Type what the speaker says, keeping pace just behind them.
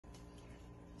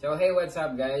So hey, what's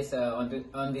up guys?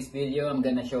 On this video, I'm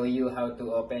gonna show you how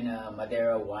to open a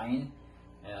Madeira wine.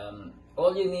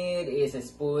 All you need is a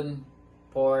spoon,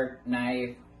 fork,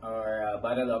 knife, or a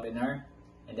bottle opener,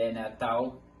 and then a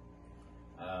towel.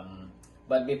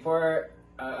 But before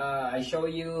I show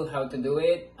you how to do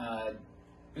it,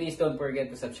 please don't forget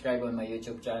to subscribe on my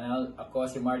YouTube channel, Ako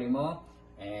si Marty Mo,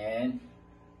 and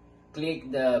click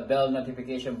the bell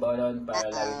notification button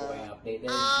para lagi po kayong updated.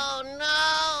 Oh no!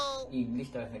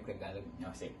 English tapos nagtagalog.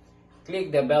 No, sige.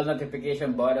 Click the bell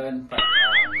notification button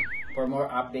for more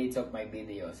updates of my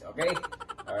videos. Okay?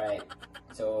 Alright.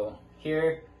 So,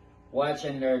 here, watch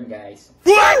and learn guys.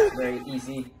 It's very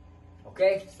easy.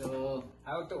 Okay? So,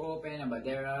 how to open a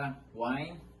Madeira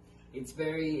wine. It's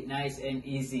very nice and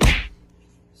easy.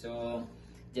 So,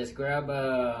 just grab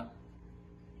a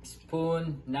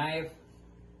spoon, knife,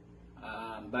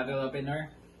 bottle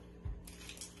opener.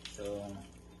 So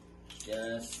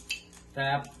just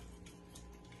tap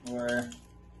or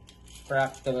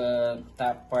crack the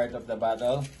top part of the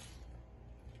bottle.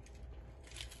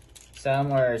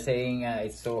 Some are saying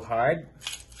it's so hard,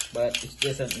 but it's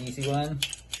just an easy one.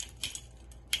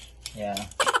 Yeah,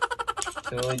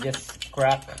 so just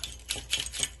crack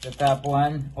the top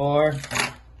one, or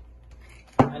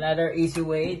another easy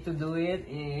way to do it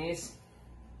is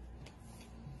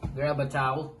grab a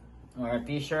towel or a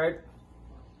t-shirt.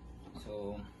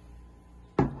 So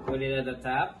put it at the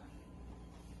top.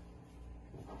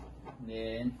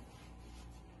 Then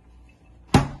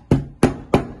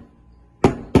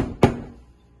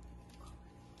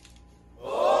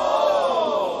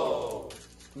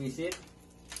squeeze it.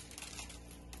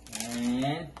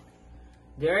 And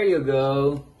there you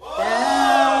go.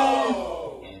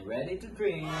 And ready to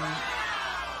drink.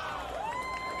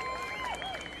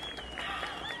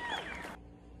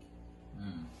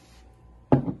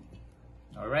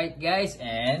 Alright guys,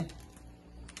 and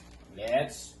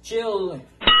let's chill.